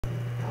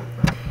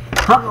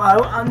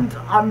Hello, and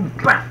I'm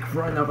back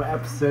for another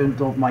episode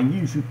of my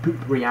usual poop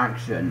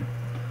reaction.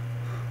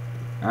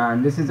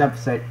 And this is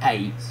episode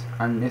 8,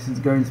 and this is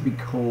going to be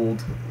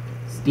called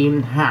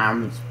Steamed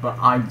Hams, but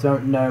I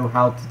don't know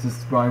how to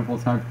describe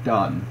what I've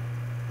done.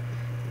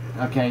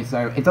 Okay,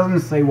 so it doesn't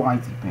say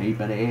YTP,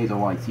 but it is a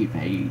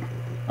YTP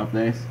of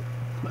this.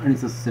 And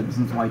it's a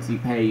Simpsons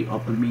YTP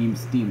of the meme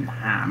Steamed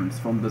Hams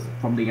from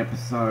the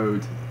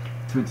episode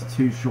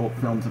 22 short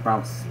films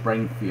about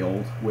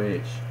Springfield,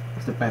 which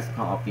is the best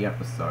part of the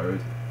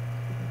episode,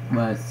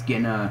 where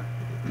Skinner,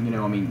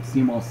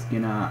 Seymour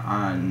Skinner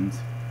and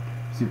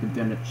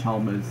Superintendent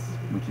Chalmers,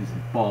 which is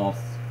his boss,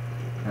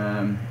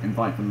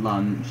 invite for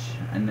lunch,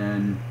 and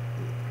then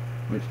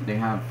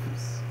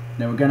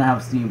they were gonna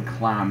have steamed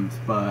clams,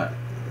 but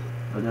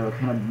they were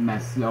kind of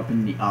messed up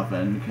in the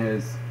oven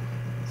because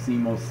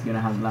Seymour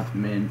Skinner had left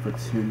them in for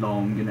too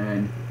long, and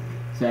then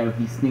so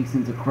he sneaks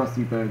into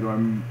Krusty Burger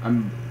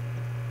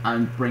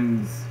and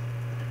brings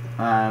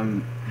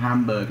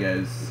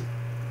hamburgers.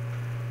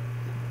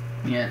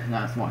 Yeah,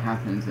 that's what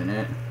happens in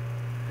it.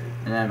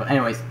 And but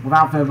anyways,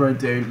 without further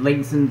ado,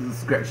 links in the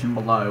description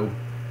below.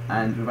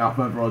 And without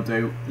further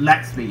ado,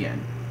 let's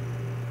begin.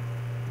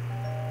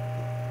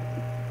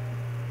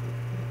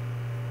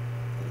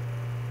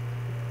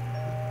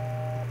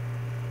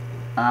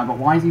 But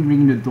why is he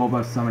ringing the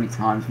doorbell so many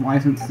times? Why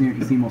isn't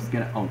Seymour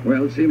Skinner? Oh,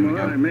 well, Seymour,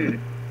 I made it.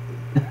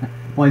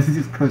 Why is he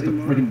just close the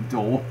freaking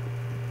door?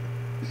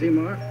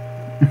 Seymour?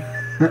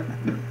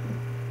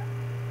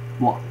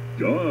 What?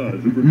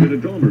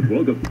 Superintendent Chalmers,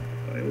 welcome.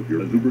 I hope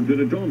you're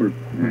Superintendent Chalmers.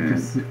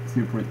 Just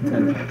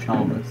Superintendent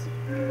Chalmers.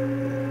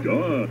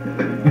 Oh,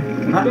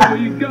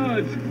 you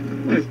gods!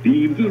 My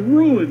steam is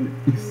ruined.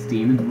 Your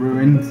steam is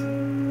ruined?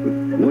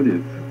 But what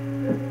if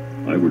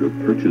I were to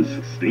purchase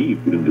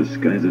steam and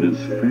disguise it as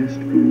fast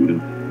food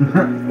and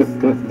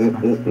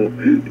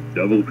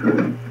double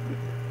crown?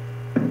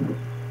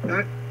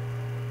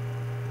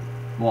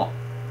 What?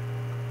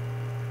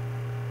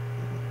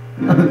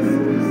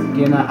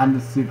 Skinner and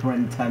the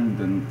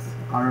Superintendent.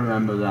 I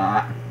remember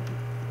that.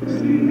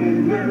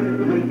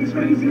 Skinner, with his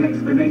crazy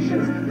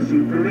explanations, the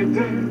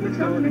Superintendent's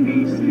gonna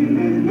need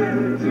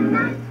Skinner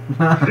tonight.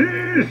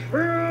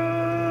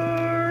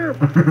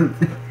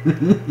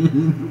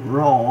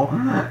 Raw.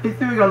 He's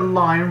doing a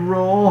line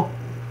raw.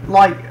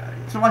 Like,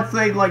 should I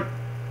say like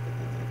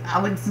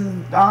Alex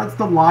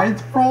the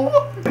Lion's raw?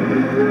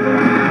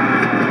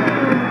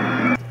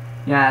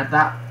 Yeah,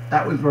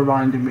 that was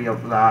reminding me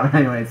of that.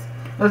 Anyways,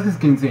 let's just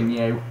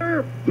continue.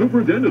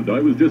 Superintendent, I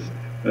was just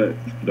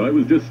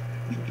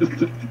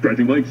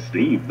stretching my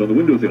steam on the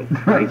windowsill.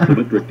 Nice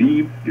electric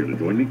steam. Here to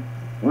join me?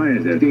 Why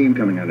is there steam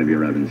coming out of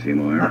your oven,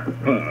 Seymour?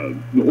 Oh,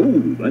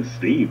 that's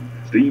steam.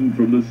 Steam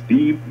from the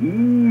steam.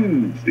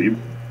 Steam.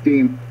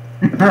 Steam.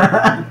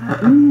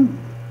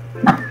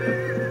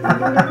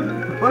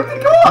 Where's he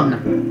gone?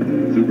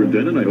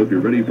 Superintendent, I hope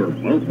you're ready for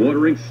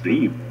mouth-watering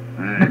steam.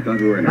 I thought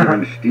we were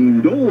having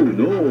steam.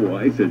 No,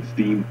 I said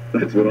steam.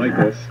 That's what I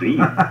call steam. You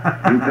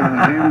call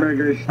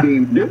hamburger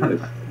steam? Yes,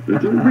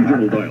 it's a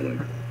regional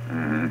dialect.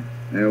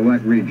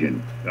 What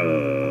region?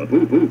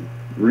 Poo-poo.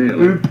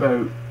 Really?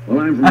 Poo-poo. Well,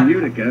 I'm from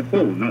Utica.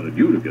 Oh, not in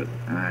Utica.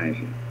 I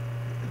see.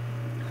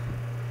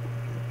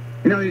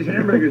 You know, these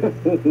hamburgers...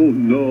 Oh,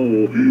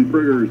 no.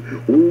 Burgers.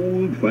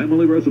 Old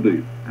family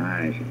recipe.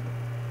 I see.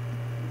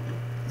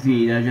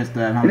 See, they're just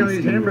you know,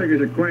 these hamburgers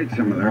are quite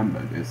similar.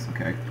 Hamburgers,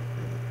 okay.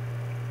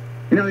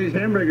 You know, these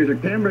hamburgers are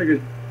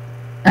hamburgers...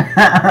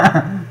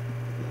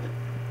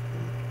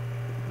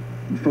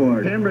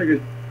 For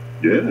hamburgers...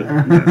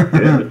 Yeah.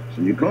 Yes.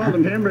 So you call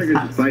them hamburgers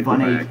That's despite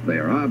funny. the fact they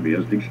are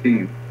obviously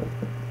steamed.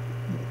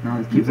 No,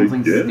 it keeps on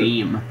saying Yeah.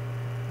 steam.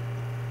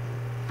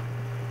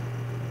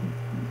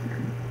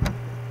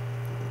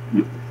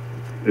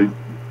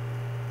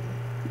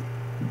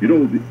 You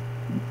know,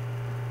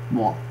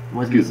 What?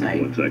 What did he excuse me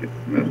say? 1 second.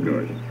 Of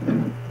course.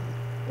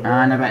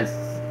 And I bet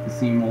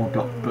Seymour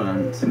got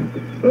burnt.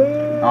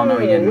 Oh no,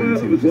 he didn't. Well,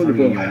 He it was was just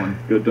wonderful. having a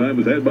Good time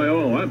was had by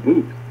all. I'm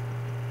pooped.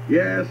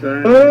 Yes,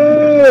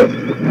 Oh!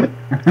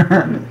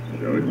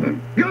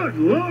 Good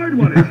Lord,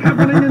 what is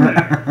happening in there?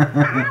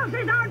 The house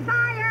is on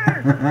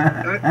fire!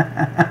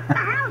 The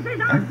house is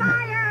on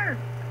fire!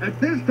 At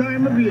this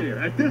time of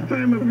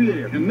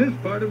year, in this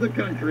part of the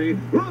country,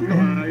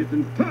 localized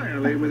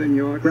entirely within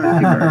your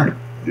Krusty Burger.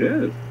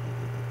 Yes.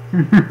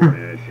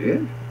 That's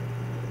it.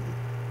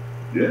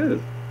 Yes.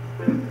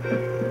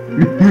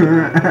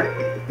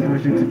 a...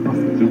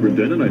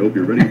 Superintendent, I hope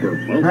you're ready for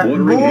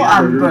mouth-watering More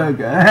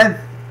hamburger. hamburgers!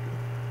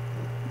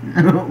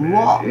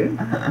 What? That's it.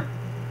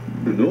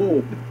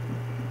 No.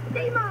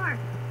 Seymour!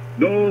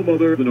 No,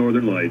 Mother of the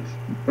Northern Lights.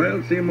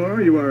 Well,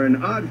 Seymour, you are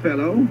an odd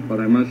fellow, but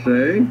I must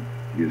say,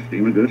 you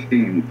steam a good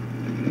steam.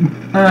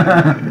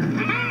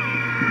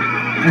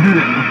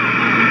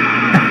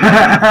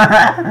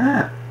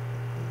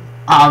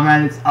 Oh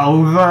man, it's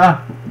over.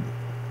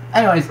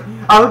 Anyways,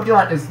 I hope you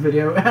liked this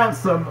video. It had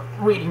some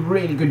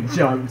really good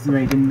jokes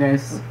made in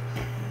this.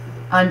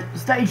 And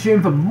stay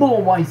tuned for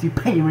more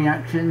YTP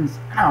reactions.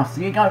 And I'll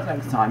see you guys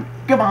next time.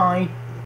 Goodbye.